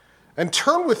And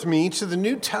turn with me to the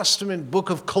New Testament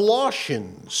book of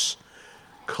Colossians.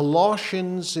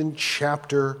 Colossians in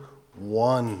chapter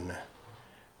 1.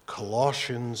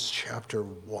 Colossians chapter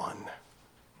 1.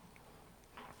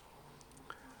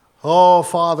 Oh,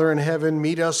 Father in heaven,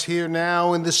 meet us here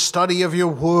now in the study of your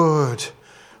word.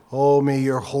 Oh, may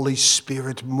your Holy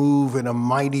Spirit move in a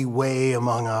mighty way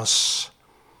among us.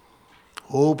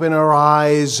 Open our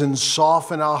eyes and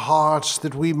soften our hearts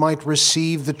that we might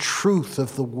receive the truth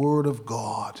of the Word of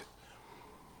God,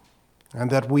 and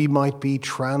that we might be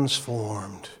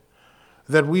transformed,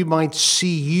 that we might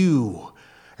see you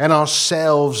and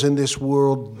ourselves in this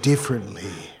world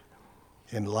differently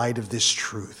in light of this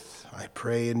truth. I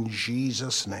pray in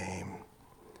Jesus' name,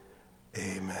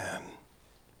 amen.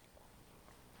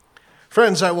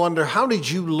 Friends, I wonder, how did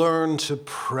you learn to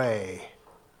pray?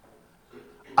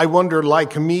 I wonder,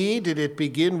 like me, did it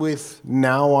begin with,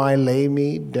 "Now I lay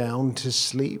me down to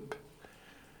sleep"?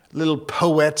 Little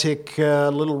poetic,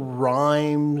 little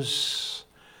rhymes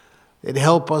that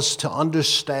help us to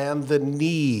understand the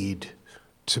need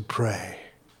to pray.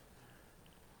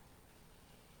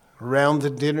 Around the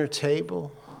dinner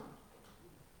table,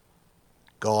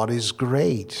 God is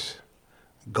great.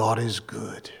 God is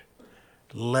good.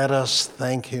 Let us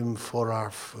thank him for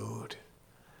our food.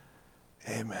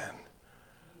 Amen.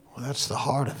 Well, that's the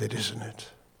heart of it, isn't it?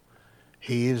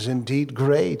 He is indeed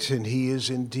great and he is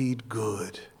indeed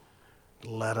good.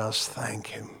 Let us thank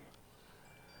him.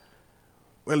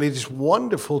 Well, it is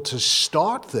wonderful to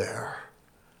start there,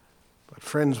 but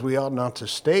friends, we ought not to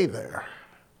stay there.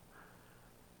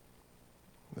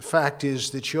 The fact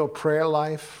is that your prayer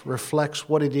life reflects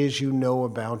what it is you know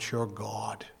about your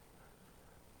God.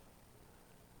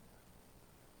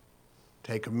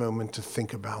 Take a moment to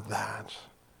think about that.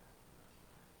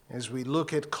 As we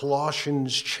look at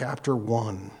Colossians chapter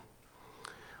 1,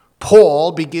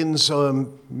 Paul begins, I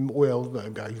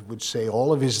would say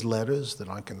all of his letters that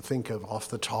I can think of off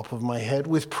the top of my head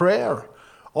with prayer.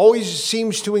 Always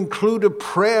seems to include a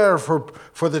prayer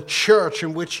for the church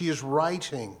in which he is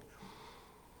writing.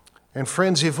 And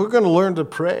friends, if we're going to learn to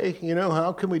pray,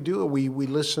 how can we do it? We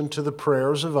listen to the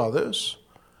prayers of others.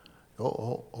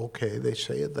 Oh, okay, they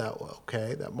say it that way.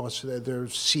 Okay, they're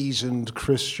seasoned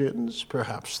Christians.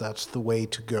 Perhaps that's the way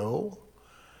to go.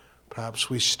 Perhaps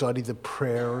we study the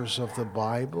prayers of the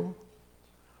Bible.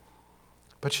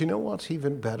 But you know what's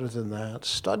even better than that?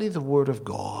 Study the Word of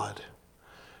God.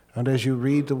 And as you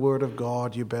read the Word of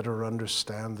God, you better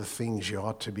understand the things you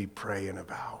ought to be praying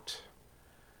about.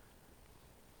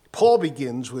 Paul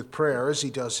begins with prayer, as he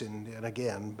does and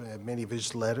again, many of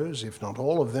his letters, if not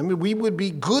all of them. We would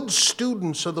be good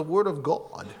students of the Word of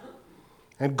God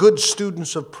and good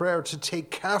students of prayer to take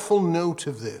careful note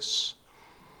of this.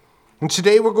 And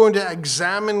today we're going to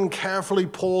examine carefully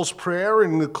Paul's prayer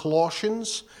in the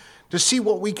Colossians to see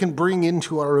what we can bring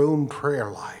into our own prayer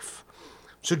life.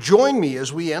 So join me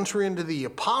as we enter into the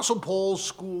Apostle Paul's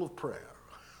school of prayer.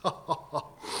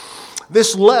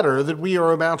 This letter that we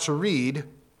are about to read,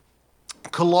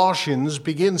 Colossians,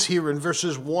 begins here in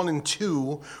verses 1 and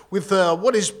 2 with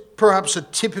what is perhaps a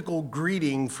typical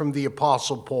greeting from the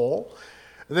Apostle Paul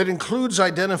that includes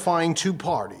identifying two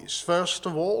parties. First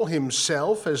of all,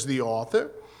 himself as the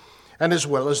author and as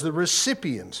well as the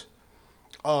recipient.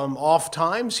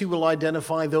 Oftentimes, he will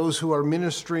identify those who are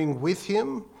ministering with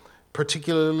him,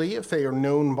 particularly if they are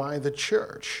known by the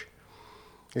church.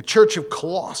 The church of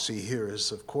Colossae here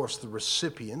is, of course, the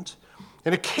recipient,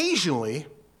 and occasionally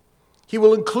he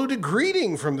will include a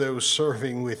greeting from those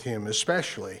serving with him,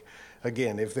 especially,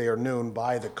 again, if they are known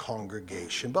by the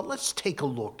congregation. But let's take a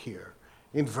look here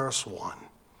in verse 1.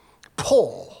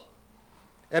 Paul,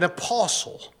 an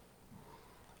apostle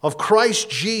of Christ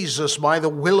Jesus by the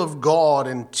will of God,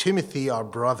 and Timothy, our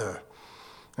brother.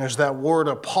 There's that word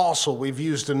apostle we've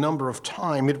used a number of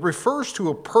times. It refers to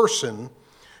a person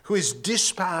who is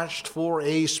dispatched for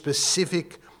a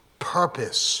specific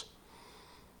purpose.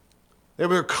 There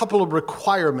were a couple of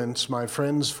requirements, my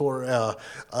friends, to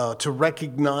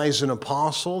recognize an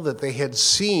apostle: that they had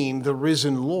seen the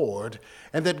risen Lord,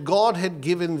 and that God had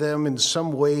given them in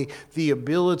some way the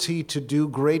ability to do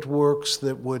great works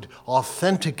that would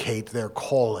authenticate their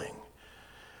calling.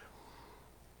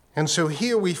 And so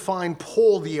here we find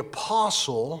Paul the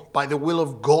apostle by the will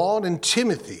of God and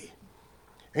Timothy.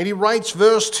 And he writes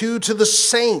verse 2 to the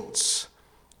saints.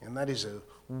 And that is a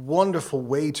wonderful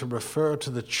way to refer to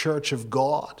the church of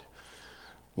God.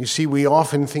 You see, we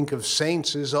often think of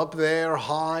saints as up there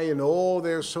high and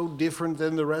they're so different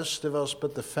than the rest of us.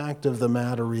 But the fact of the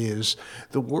matter is,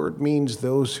 the word means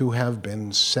those who have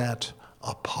been set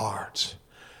apart.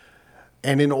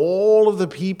 And in all of the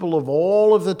people of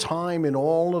all of the time, in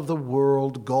all of the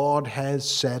world, God has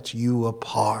set you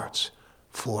apart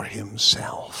for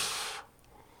himself.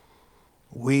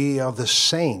 We are the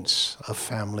saints of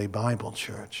Family Bible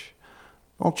Church.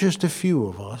 Not just a few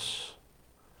of us,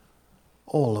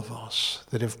 all of us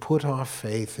that have put our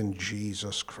faith in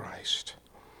Jesus Christ.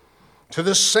 To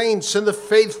the saints and the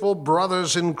faithful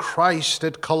brothers in Christ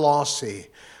at Colossae,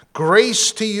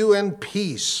 grace to you and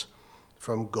peace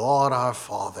from God our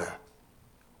Father.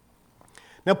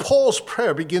 Now, Paul's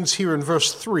prayer begins here in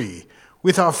verse 3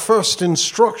 with our first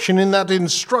instruction, and that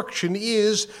instruction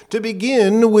is to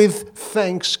begin with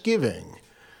thanksgiving.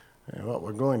 And what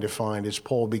we're going to find is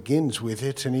Paul begins with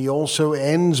it, and he also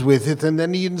ends with it, and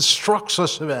then he instructs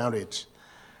us about it.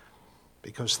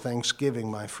 Because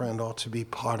thanksgiving, my friend, ought to be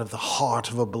part of the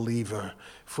heart of a believer.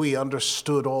 If we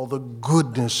understood all the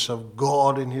goodness of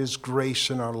God and his grace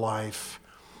in our life,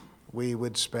 we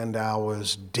would spend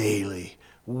hours daily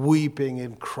weeping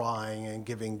and crying and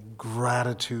giving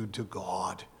gratitude to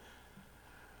God.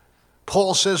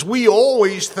 Paul says, we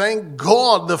always thank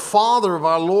God, the Father of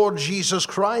our Lord Jesus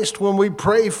Christ, when we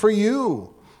pray for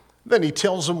you. Then he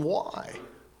tells them why.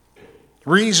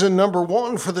 Reason number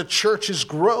one for the church's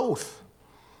growth.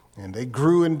 And they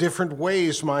grew in different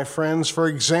ways, my friends. For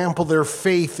example, their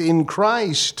faith in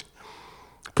Christ.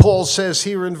 Paul says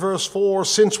here in verse 4,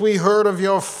 since we heard of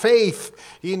your faith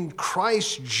in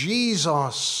Christ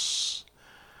Jesus,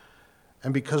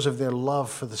 and because of their love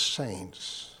for the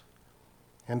saints,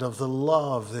 and of the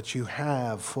love that you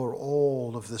have for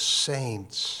all of the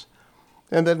saints.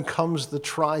 And then comes the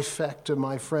trifecta,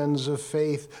 my friends, of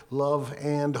faith, love,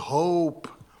 and hope.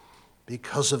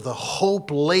 Because of the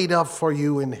hope laid up for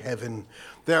you in heaven.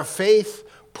 Their faith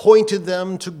pointed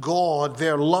them to God.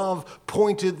 Their love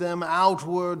pointed them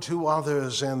outward to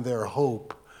others. And their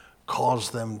hope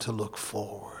caused them to look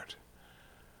forward.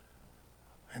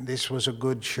 And this was a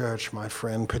good church, my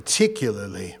friend,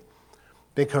 particularly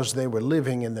because they were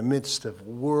living in the midst of a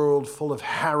world full of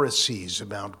heresies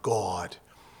about God.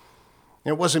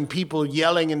 It wasn't people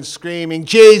yelling and screaming,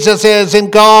 Jesus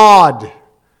isn't God. It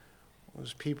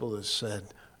was people that said,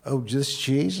 oh, just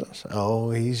Jesus?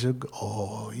 He's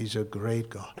a great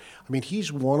God. I mean,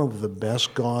 he's one of the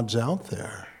best gods out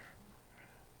there.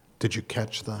 Did you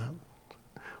catch that?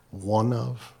 One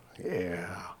of?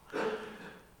 Yeah.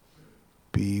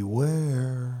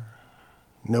 Beware.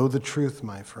 Know the truth,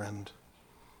 my friend.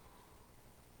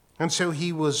 And so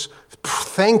he was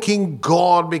thanking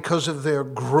God because of their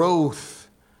growth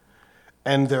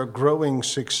and their growing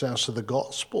success of the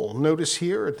gospel. Notice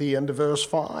here at the end of verse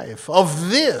 5, of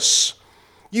this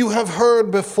you have heard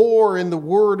before in the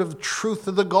word of truth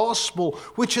of the gospel,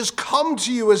 which has come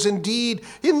to you as indeed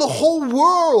in the whole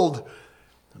world.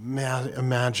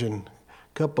 Imagine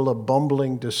a couple of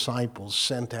bumbling disciples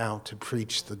sent out to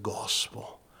preach the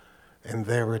gospel. And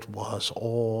there it was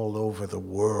all over the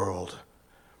world.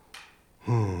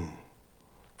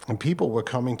 And people were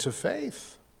coming to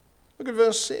faith. Look at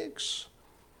verse 6.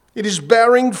 It is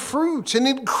bearing fruit and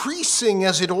increasing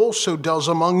as it also does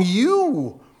among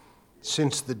you,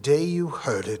 since the day you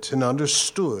heard it and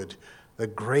understood the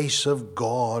grace of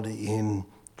God in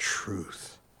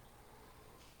truth.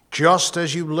 Just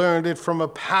as you learned it from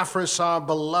Epaphras, our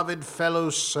beloved fellow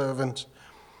servant,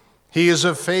 he is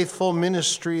a faithful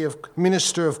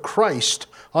minister of Christ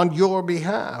on your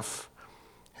behalf,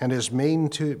 and has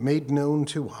made known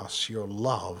to us your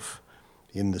love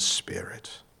in the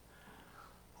Spirit.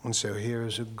 And so here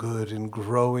is a good and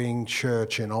growing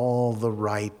church in all the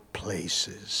right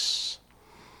places.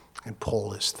 And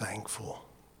Paul is thankful.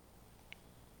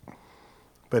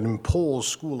 But in Paul's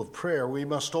school of prayer, we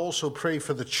must also pray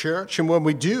for the church. And when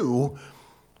we do,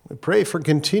 we pray for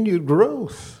continued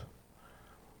growth.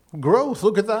 Growth,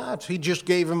 look at that. He just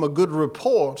gave him a good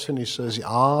report. And he says,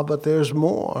 but there's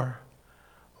more.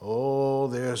 Oh,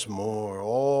 there's more.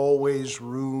 Always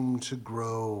room to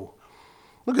grow.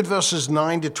 Look at verses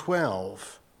 9 to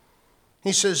 12.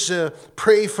 He says,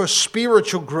 pray for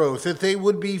spiritual growth, that they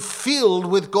would be filled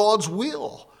with God's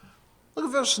will. Look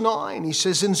at verse 9. He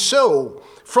says, and so,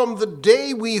 from the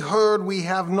day we heard, we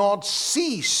have not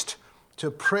ceased to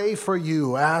pray for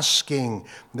you, asking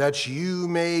that you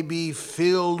may be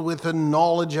filled with the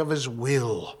knowledge of his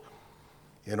will,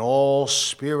 in all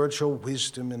spiritual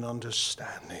wisdom and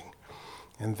understanding.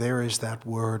 And there is that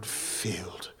word,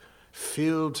 filled.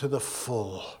 Filled to the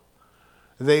full.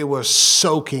 They were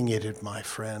soaking in it, my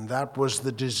friend. That was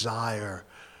the desire.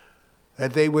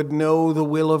 That they would know the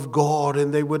will of God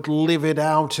and they would live it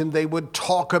out and they would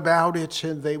talk about it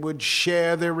and they would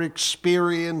share their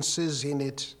experiences in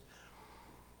it.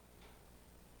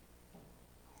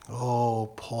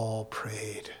 Oh, Paul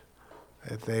prayed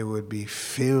that they would be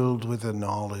filled with the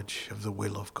knowledge of the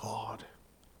will of God,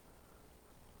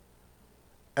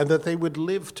 and that they would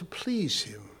live to please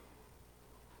him.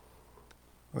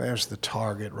 There's the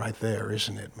target right there,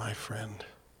 isn't it, my friend?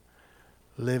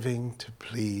 Living to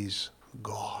please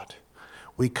God.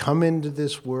 We come into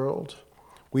this world.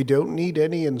 We don't need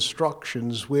any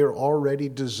instructions. We're already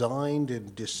designed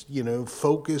and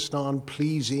focused on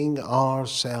pleasing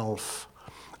ourselves.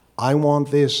 I want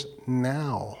this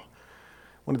now.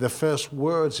 One of the first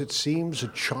words, it seems, a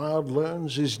child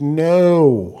learns is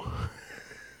no.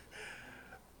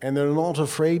 And they're not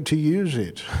afraid to use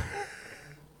it.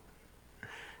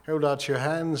 Hold out your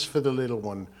hands for the little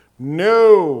one.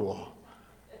 No,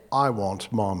 I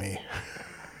want mommy.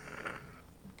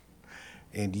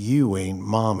 And you ain't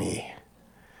mommy.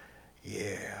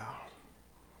 Yeah.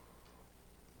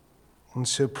 And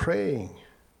so praying,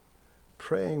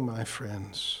 my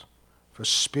friends, for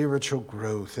spiritual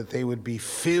growth, that they would be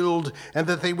filled and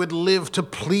that they would live to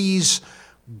please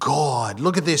God.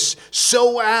 Look at this.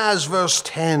 So as, verse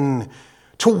 10,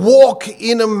 to walk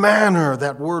in a manner,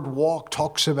 that word walk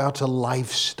talks about a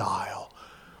lifestyle,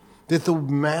 that the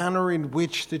manner in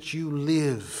which that you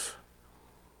live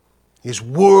is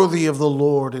worthy of the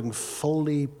Lord and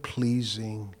fully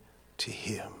pleasing to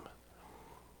him.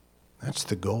 That's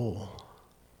the goal.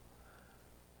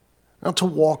 Not to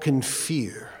walk in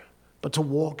fear, but to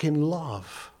walk in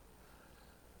love.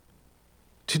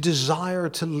 To desire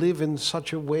to live in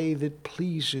such a way that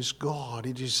pleases God.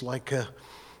 It is like a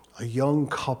young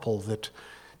couple that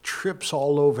trips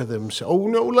all over themselves. Oh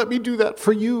no, let me do that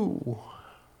for you.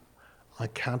 I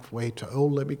can't wait to,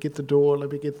 let me get the door,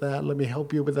 let me get that, let me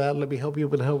help you with that, let me help you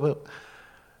with help.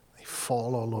 They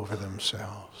fall all over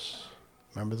themselves.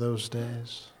 Remember those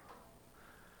days?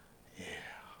 Yeah.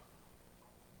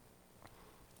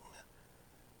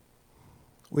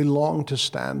 We long to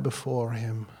stand before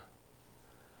him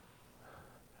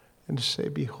and to say,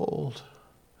 behold,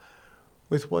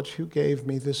 with what you gave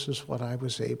me, this is what I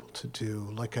was able to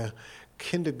do. Like a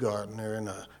kindergartner in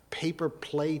a paper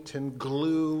plate and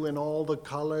glue and all the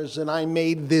colors, and I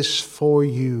made this for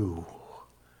you.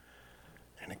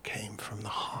 And it came from the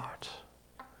heart.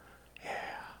 Yeah.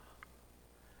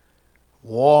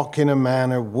 Walk in a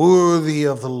manner worthy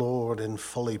of the Lord and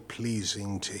fully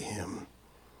pleasing to him.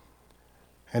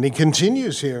 And he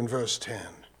continues here in verse 10.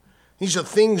 These are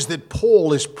things that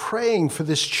Paul is praying for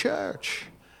this church.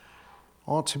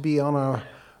 Ought to be on our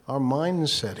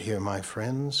mindset here, my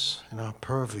friends, in our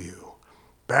purview.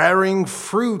 Bearing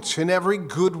fruit in every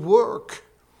good work.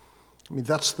 I mean,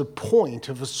 that's the point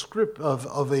of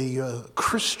a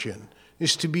Christian,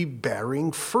 is to be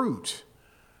bearing fruit.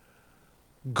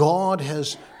 God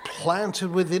has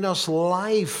planted within us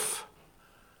life.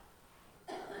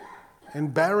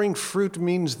 And bearing fruit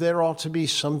means there ought to be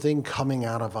something coming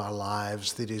out of our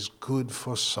lives that is good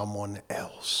for someone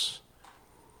else.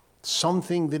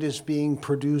 Something that is being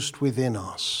produced within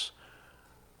us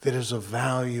that is of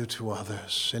value to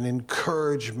others, an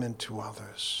encouragement to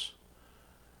others.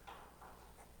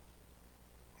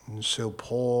 And so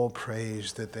Paul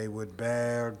prays that they would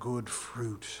bear good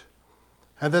fruit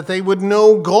and that they would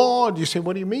know God. You say,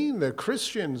 what do you mean? They're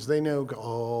Christians. They know God.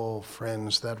 Oh,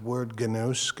 friends, that word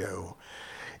gnosko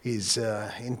is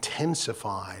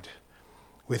intensified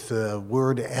with the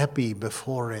word epi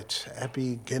before it,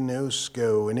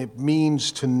 epigenosko, and it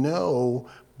means to know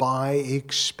by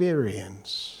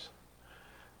experience.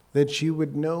 That you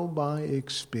would know by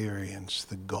experience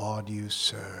the God you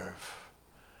serve.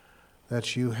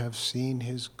 That you have seen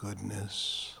his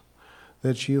goodness.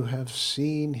 That you have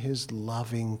seen his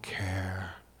loving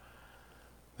care.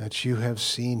 That you have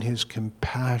seen his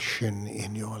compassion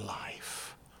in your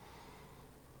life.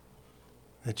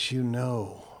 That you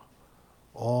know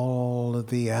all of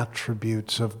the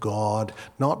attributes of God,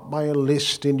 not by a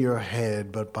list in your head,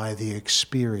 but by the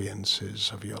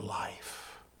experiences of your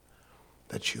life,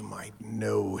 that you might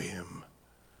know him.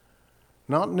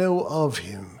 Not know of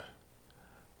him,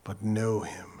 but know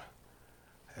him,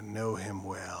 and know him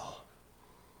well.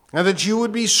 And that you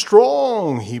would be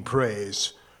strong, he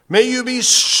prays. May you be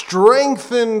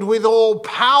strengthened with all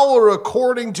power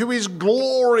according to his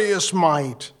glorious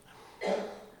might,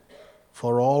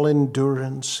 for all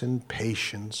endurance and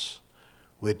patience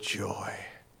with joy.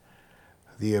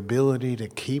 The ability to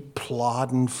keep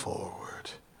plodding forward,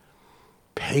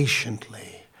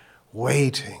 patiently,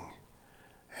 waiting,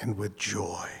 and with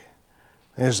joy.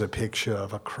 There's a picture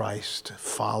of a Christ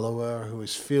follower who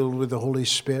is filled with the Holy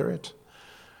Spirit.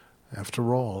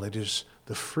 After all, it is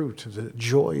the fruit of the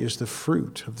joy is the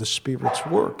fruit of the Spirit's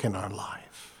work in our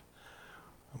life.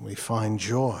 And we find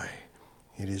joy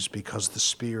It is because the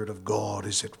Spirit of God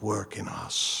is at work in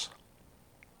us.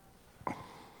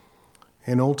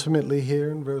 And ultimately here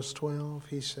in verse 12,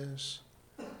 he says,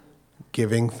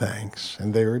 giving thanks,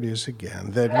 and there it is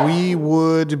again, that we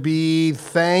would be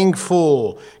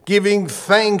thankful, giving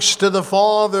thanks to the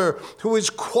Father who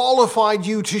has qualified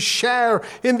you to share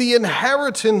in the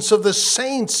inheritance of the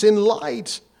saints in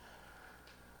light.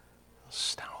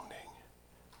 Astounding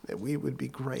that we would be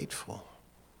grateful.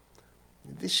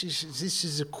 This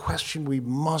is a question we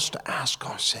must ask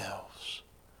ourselves.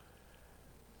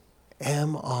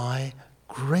 Am I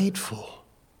grateful?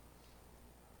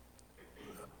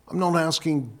 I'm not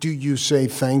asking, do you say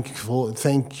thank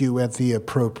you at the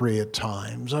appropriate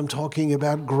times? I'm talking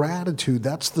about gratitude.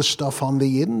 That's the stuff on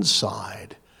the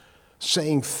inside.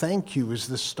 Saying thank you is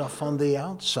the stuff on the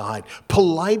outside.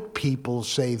 Polite people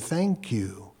say thank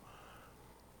you.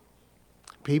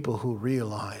 People who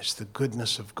realize the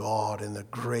goodness of God and the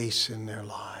grace in their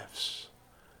lives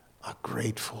are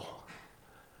grateful.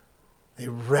 They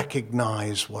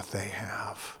recognize what they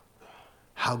have,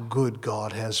 how good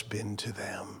God has been to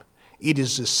them. It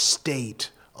is a state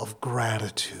of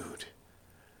gratitude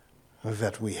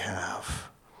that we have.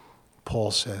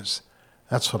 Paul says,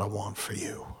 that's what I want for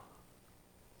you.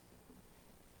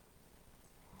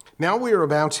 Now we are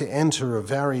about to enter a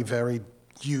very, very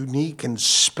unique and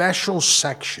special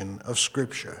section of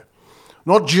Scripture.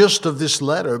 Not just of this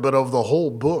letter, but of the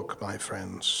whole book, my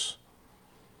friends.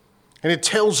 And it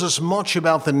tells us much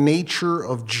about the nature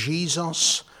of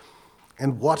Jesus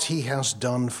and what he has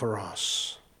done for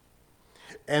us.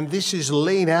 And this is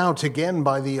laid out again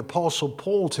by the Apostle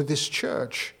Paul to this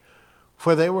church,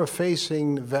 for they were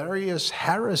facing various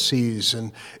heresies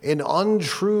and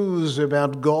untruths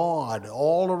about God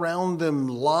all around them,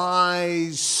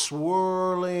 lies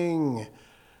swirling.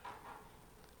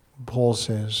 Paul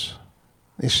says,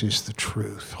 this is the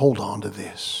truth. Hold on to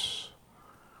this.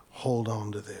 Hold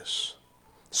on to this.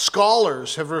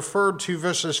 Scholars have referred to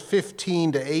verses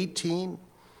 15 to 18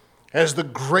 as the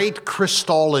great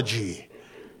Christology.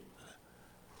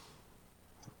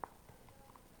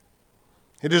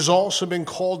 It has also been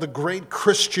called the great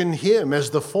Christian hymn as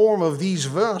the form of these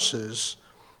verses,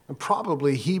 and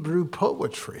probably Hebrew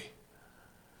poetry.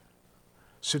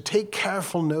 So take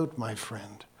careful note, my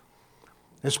friend,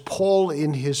 as Paul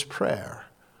in his prayer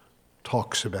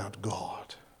talks about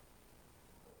God.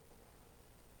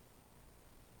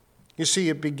 You see,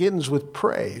 it begins with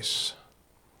praise.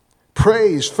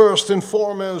 Praise first and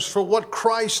foremost for what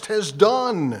Christ has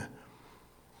done.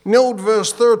 Note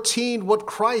verse 13, what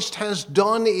Christ has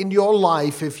done in your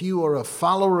life if you are a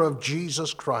follower of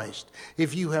Jesus Christ.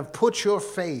 If you have put your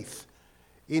faith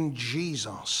in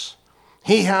Jesus.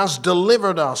 He has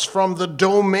delivered us from the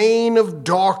domain of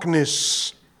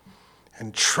darkness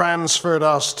and transferred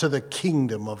us to the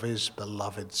kingdom of his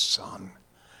beloved Son.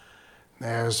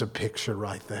 There's a picture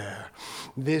right there.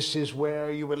 This is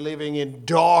where you were living in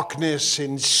darkness,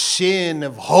 in sin,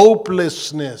 of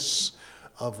hopelessness,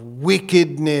 of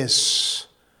wickedness,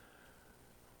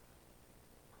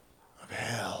 of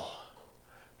hell.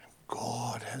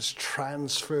 God has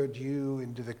transferred you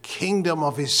into the kingdom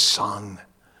of his Son,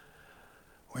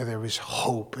 where there is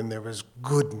hope and there is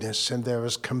goodness and there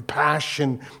is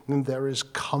compassion and there is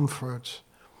comfort.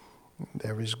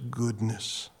 There is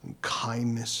goodness and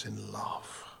kindness and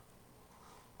love.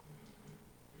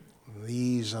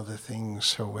 These are the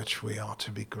things for which we ought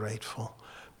to be grateful,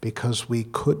 because we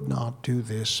could not do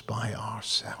this by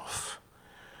ourselves.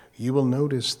 You will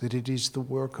notice that it is the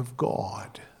work of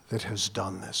God that has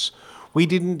done this. We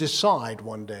didn't decide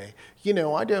one day,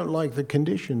 I don't like the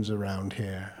conditions around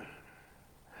here.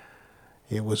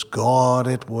 It was God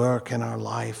at work in our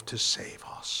life to save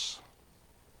us.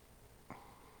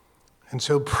 And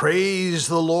so praise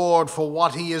the Lord for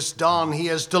what he has done. He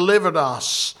has delivered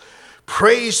us.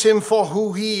 Praise him for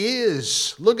who he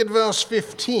is. Look at verse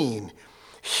 15.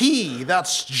 He,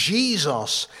 that's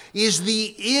Jesus, is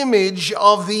the image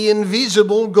of the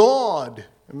invisible God.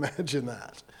 Imagine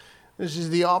that. This is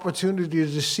the opportunity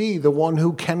to see the one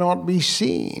who cannot be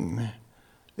seen,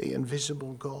 the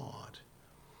invisible God.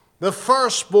 The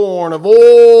firstborn of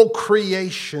all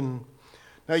creation.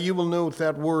 Now you will note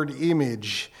that word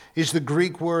image is the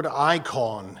Greek word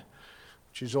icon,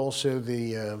 which is also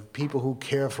the people who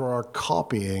care for our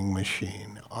copying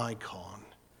machine, icon.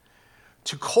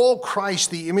 To call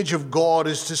Christ the image of God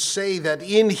is to say that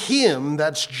in him,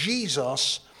 that's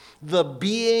Jesus, the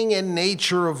being and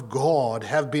nature of God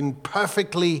have been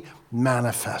perfectly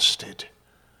manifested.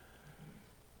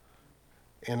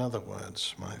 In other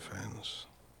words, my friends,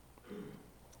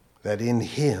 that in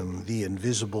him the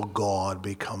invisible God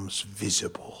becomes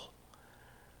visible.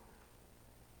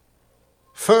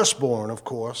 Firstborn, of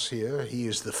course, here. He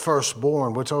is the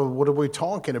firstborn. What are we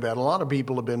talking about? A lot of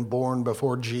people have been born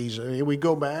before Jesus. We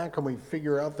go back and we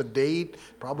figure out the date,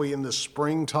 probably in the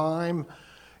springtime.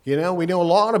 We know a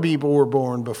lot of people were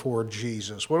born before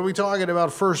Jesus. What are we talking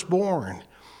about, firstborn?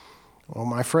 Well,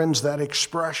 my friends, that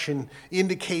expression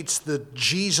indicates the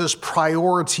Jesus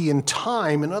priority in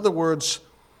time. In other words,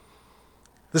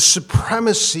 the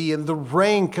supremacy and the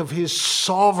rank of his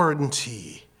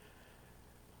sovereignty.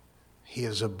 He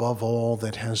is above all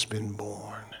that has been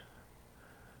born.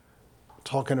 I'm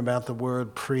talking about the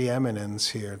word preeminence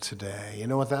here today. You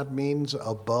know what that means?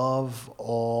 Above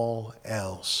all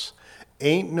else.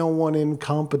 Ain't no one in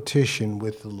competition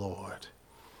with the Lord.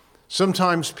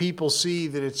 Sometimes people see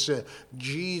that it's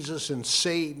Jesus and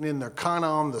Satan and they're kind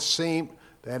of on the same.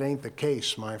 That ain't the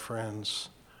case, my friends.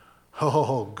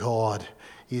 Oh, God,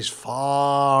 he's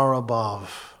far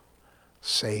above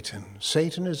Satan.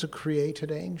 Satan is a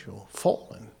created angel,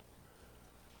 fallen.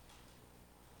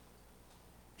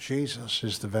 Jesus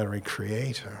is the very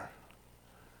creator.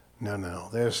 No,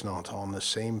 there's not on the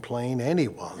same plane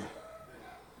anyone.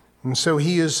 And so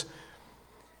he is,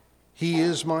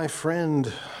 my friend,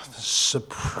 the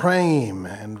supreme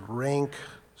and rank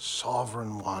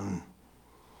sovereign one.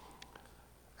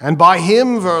 And by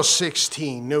him, verse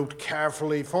 16, note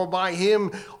carefully, for by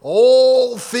him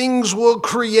all things were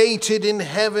created in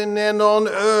heaven and on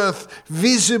earth,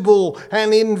 visible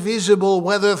and invisible,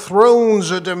 whether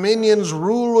thrones or dominions,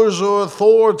 rulers or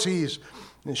authorities.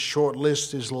 This short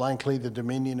list is likely the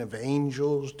dominion of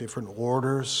angels, different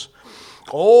orders.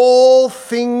 All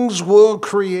things were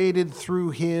created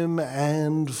through him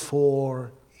and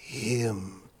for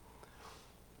him.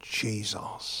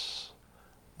 Jesus,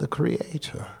 the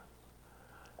Creator.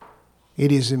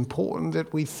 It is important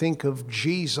that we think of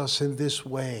Jesus in this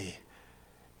way.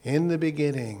 In the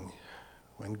beginning,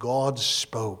 when God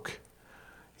spoke,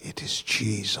 it is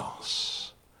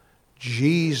Jesus.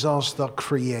 Jesus, the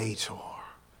Creator.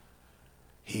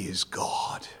 He is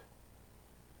God.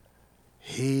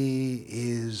 He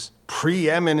is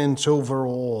preeminent over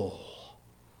all.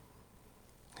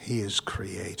 He is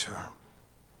Creator.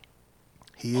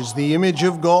 He is the image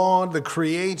of God, the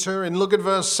Creator. And look at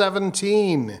verse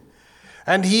 17.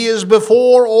 And he is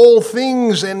before all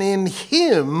things, and in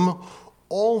him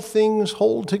all things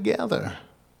hold together.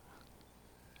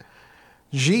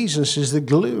 Jesus is the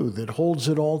glue that holds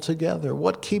it all together.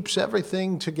 What keeps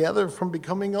everything together from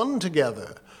becoming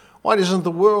untogether? Why doesn't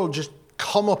the world just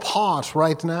come apart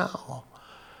right now?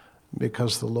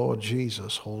 Because the Lord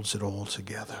Jesus holds it all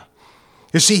together.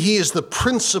 You see, he is the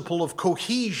principle of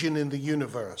cohesion in the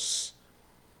universe.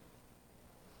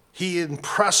 He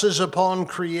impresses upon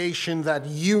creation that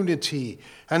unity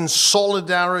and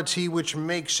solidarity which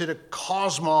makes it a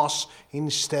cosmos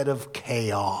instead of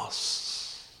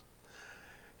chaos.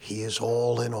 He is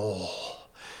all in all.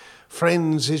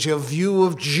 Friends, is your view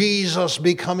of Jesus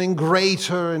becoming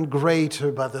greater and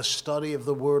greater by the study of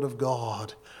the Word of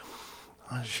God?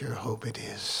 I sure hope it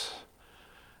is.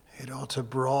 It ought to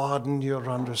broaden your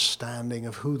understanding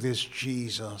of who this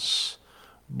Jesus,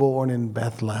 born in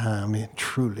Bethlehem, it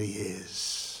truly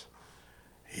is.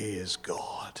 He is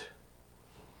God.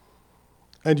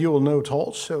 And you will note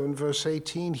also in verse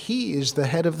 18, he is the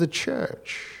head of the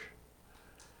church.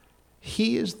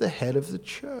 He is the head of the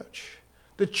church.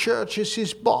 The church is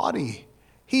his body.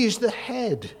 He is the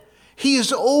head. He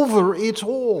is over it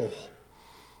all.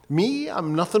 Me,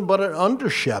 I'm nothing but an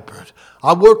under-shepherd.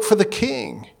 I work for the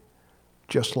king,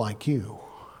 just like you.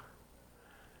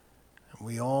 And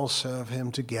we all serve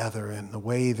him together in the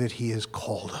way that he has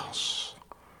called us.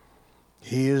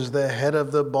 He is the head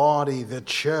of the body, the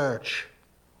church.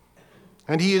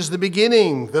 And he is the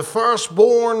beginning, the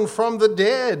firstborn from the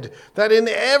dead, that in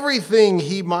everything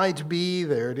he might be,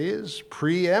 there it is,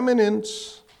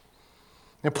 preeminence.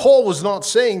 And Paul was not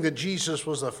saying that Jesus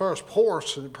was the first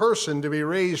person to be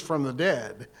raised from the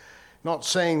dead. Not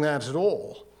saying that at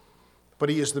all. But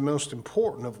he is the most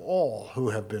important of all who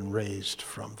have been raised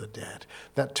from the dead.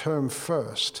 That term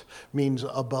first means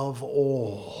above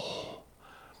all.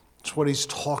 That's what he's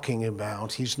talking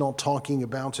about. He's not talking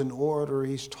about an order.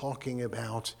 He's talking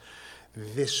about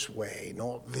this way,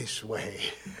 not this way.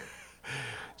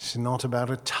 It's not about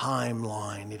a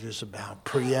timeline. It is about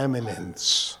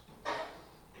preeminence.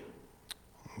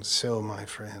 And so, my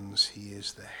friends, he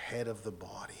is the head of the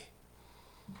body.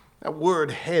 That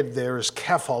word head there is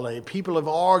kephale. People have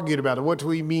argued about it. What do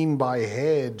we mean by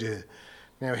head?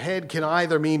 Now, head can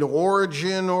either mean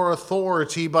origin or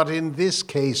authority, but in this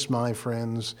case, my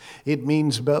friends, it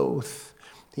means both.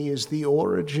 He is the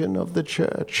origin of the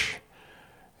church,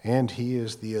 and he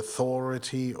is the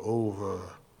authority over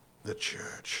the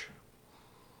church.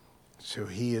 So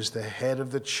he is the head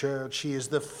of the church. He is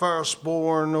the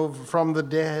firstborn from the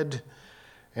dead.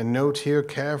 And note here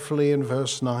carefully in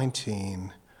verse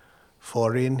 19,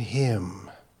 for in him,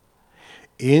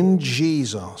 in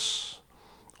Jesus,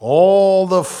 all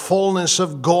the fullness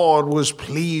of God was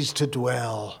pleased to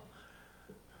dwell.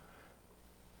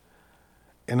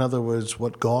 In other words,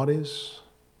 what God is,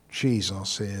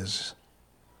 Jesus is.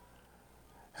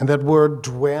 And that word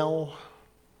dwell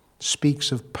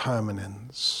speaks of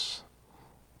permanence.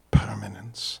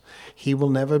 Permanence. He will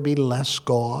never be less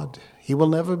God. He will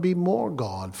never be more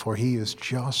God, for he is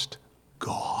just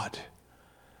God.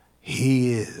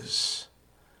 He is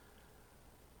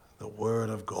the Word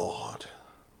of God.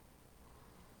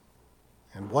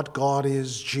 And what God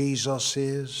is, Jesus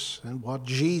is. And what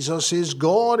Jesus is,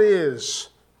 God is.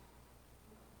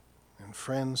 And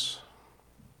friends,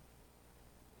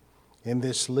 in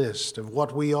this list of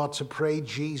what we ought to pray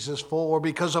Jesus for,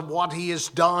 because of what he has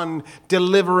done,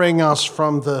 delivering us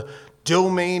from the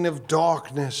domain of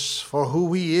darkness, for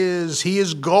who he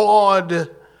is God.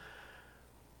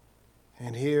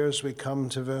 And here as we come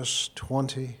to verse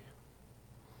 20,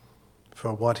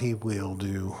 for what he will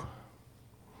do.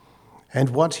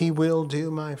 And what he will do,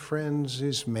 my friends,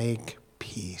 is make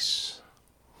peace.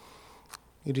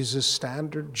 It is a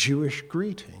standard Jewish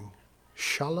greeting,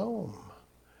 shalom,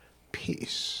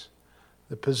 peace,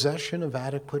 the possession of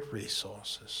adequate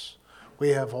resources. We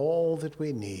have all that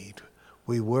we need.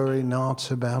 We worry not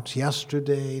about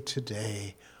yesterday,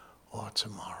 today, or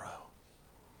tomorrow.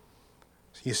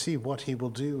 You see, what he will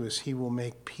do is he will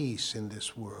make peace in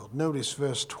this world. Notice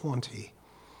verse 20.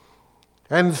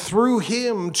 And through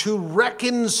him to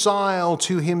reconcile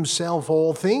to himself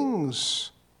all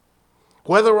things,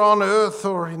 whether on earth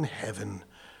or in heaven.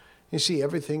 You see,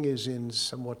 everything is in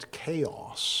somewhat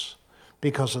chaos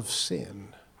because of sin.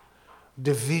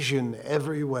 Division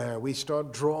everywhere. We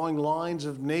start drawing lines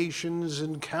of nations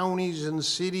and counties and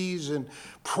cities and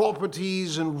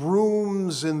properties and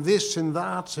rooms and this and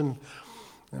that, and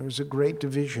there is a great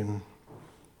division.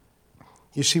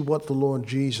 You see, what the Lord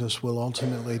Jesus will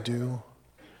ultimately do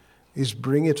is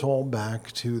bring it all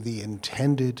back to the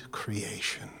intended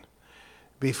creation.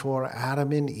 Before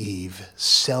Adam and Eve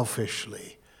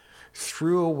selfishly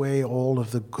threw away all of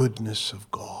the goodness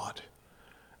of God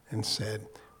and said,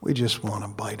 we just want a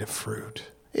bite of fruit.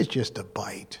 It's just a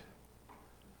bite.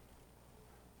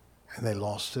 And they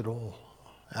lost it all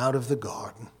out of the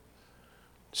garden.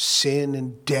 Sin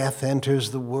and death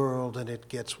enters the world, and it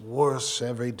gets worse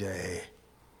every day.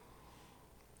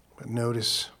 But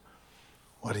notice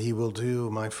what he will do,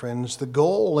 my friends, the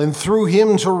goal, and through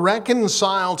him to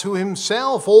reconcile to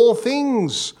himself all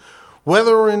things,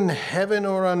 whether in heaven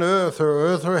or on earth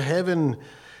or heaven,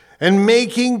 and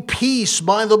making peace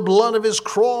by the blood of his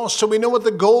cross. So we know what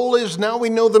the goal is, now we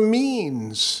know the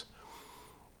means.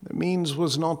 The means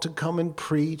was not to come and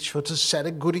preach or to set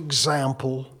a good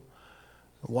example.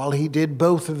 While he did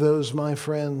both of those, my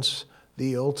friends,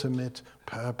 the ultimate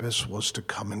purpose was to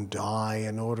come and die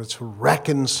in order to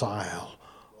reconcile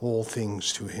all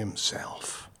things to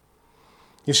himself.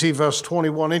 You see, verse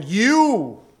 21, and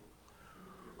you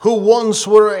who once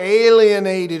were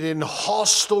alienated and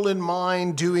hostile in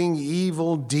mind, doing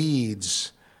evil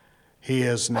deeds, he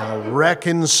is now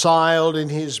reconciled in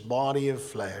his body of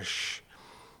flesh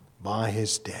by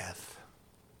his death.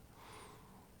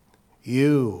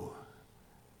 You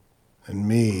and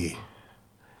me,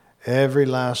 every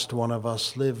last one of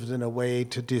us, lived in a way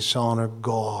to dishonor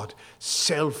God,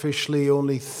 selfishly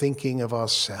only thinking of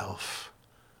ourselves.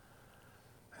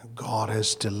 God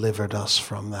has delivered us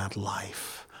from that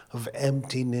life of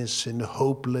emptiness and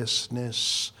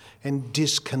hopelessness and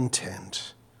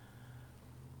discontent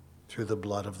through the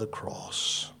blood of the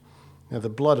cross. Now, the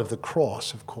blood of the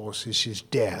cross, of course, is his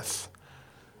death.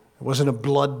 It wasn't a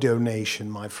blood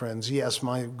donation, my friends. Yes,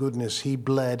 my goodness, he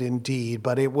bled indeed,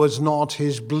 but it was not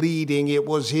his bleeding, it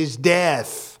was his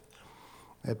death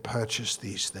that purchased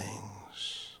these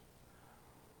things.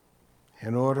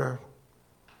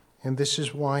 And this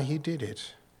is why he did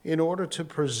it, in order to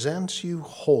present you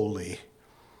holy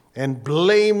and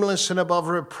blameless and above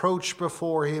reproach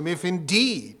before him, if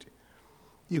indeed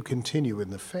you continue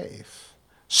in the faith,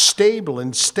 stable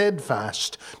and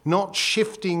steadfast, not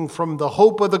shifting from the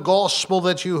hope of the gospel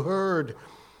that you heard,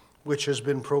 which has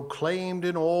been proclaimed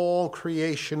in all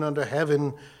creation under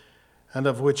heaven, and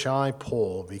of which I,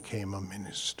 Paul, became a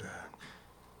minister.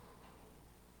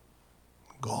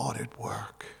 God at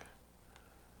work.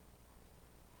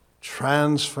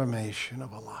 Transformation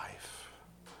of a life.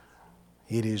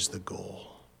 It is the goal.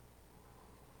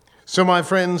 So, my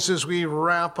friends, as we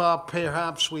wrap up,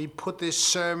 perhaps we put this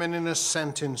sermon in a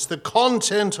sentence. The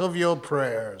content of your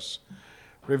prayers.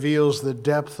 reveals the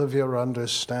depth of your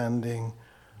understanding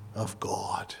of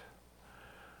God.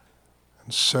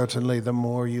 And certainly the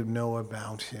more you know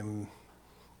about him,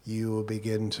 you will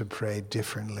begin to pray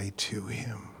differently to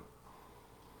him.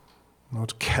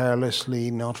 Not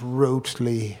carelessly, not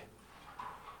rotely.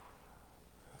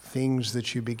 Things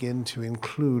that you begin to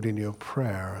include in your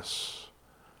prayers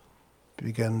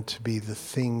begin to be the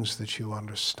things that you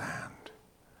understand.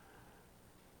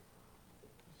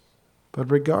 But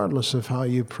regardless of how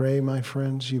you pray, my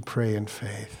friends, you pray in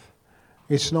faith.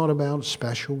 It's not about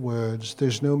special words.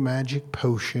 There's no magic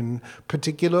potion,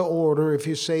 particular order. If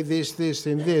you say this, this,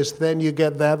 and this, then you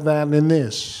get that, and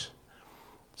this.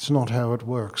 It's not how it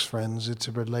works, friends. It's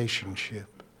a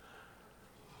relationship.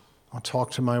 I'll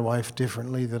talk to my wife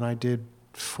differently than I did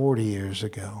 40 years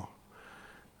ago.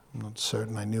 I'm not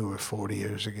certain I knew her 40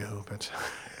 years ago, but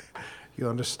you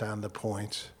understand the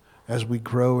point. As we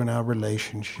grow in our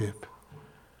relationship,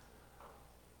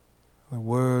 the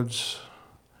words,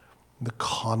 the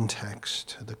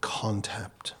context, the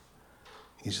concept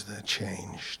is there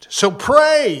changed. So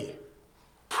pray.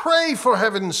 Pray for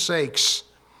heaven's sakes.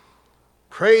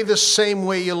 Pray the same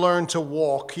way you learn to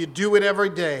walk. You do it every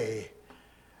day,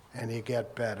 and you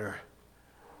get better.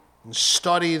 And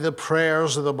study the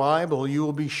prayers of the Bible. You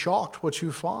will be shocked what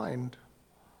you find.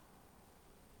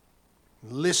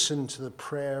 Listen to the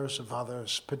prayers of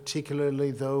others,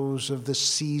 particularly those of the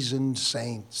seasoned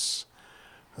saints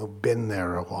who've been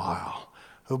there a while,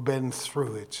 who've been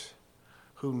through it,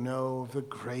 who know the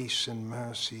grace and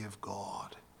mercy of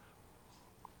God.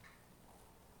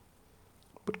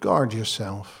 But guard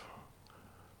yourself.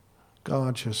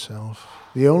 Guard yourself.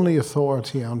 The only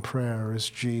authority on prayer is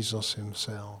Jesus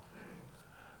himself.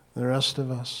 The rest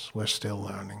of us, we're still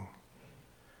learning.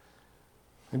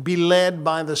 And be led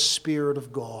by the Spirit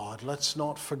of God. Let's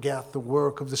not forget the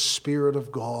work of the Spirit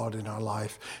of God in our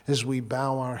life. As we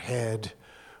bow our head,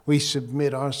 we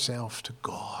submit ourselves to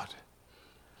God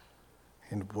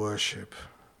and worship.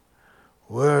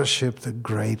 Worship the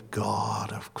great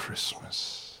God of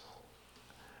Christmas.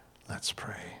 Let's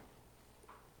pray.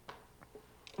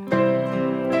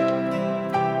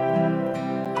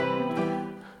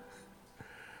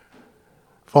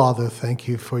 Father, thank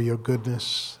you for your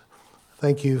goodness.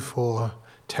 Thank you for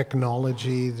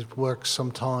technology that works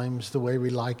sometimes the way we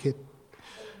like it,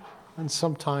 and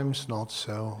sometimes not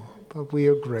so. But we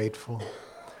are grateful.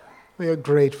 We are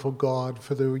grateful, God,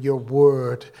 for your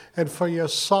word and for your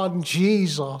Son,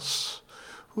 Jesus,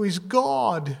 who is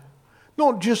God,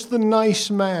 not just the nice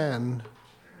man.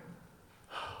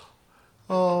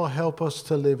 Oh, help us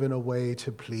to live in a way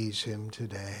to please him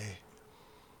today.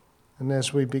 And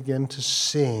as we begin to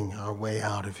sing our way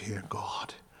out of here,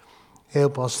 God,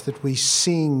 help us that we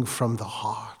sing from the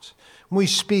heart. We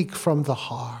speak from the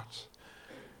heart.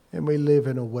 And we live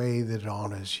in a way that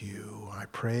honors you. I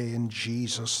pray in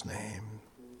Jesus' name.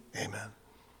 Amen.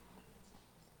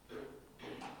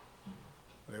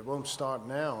 But it won't start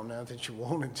now that you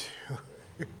wanted to.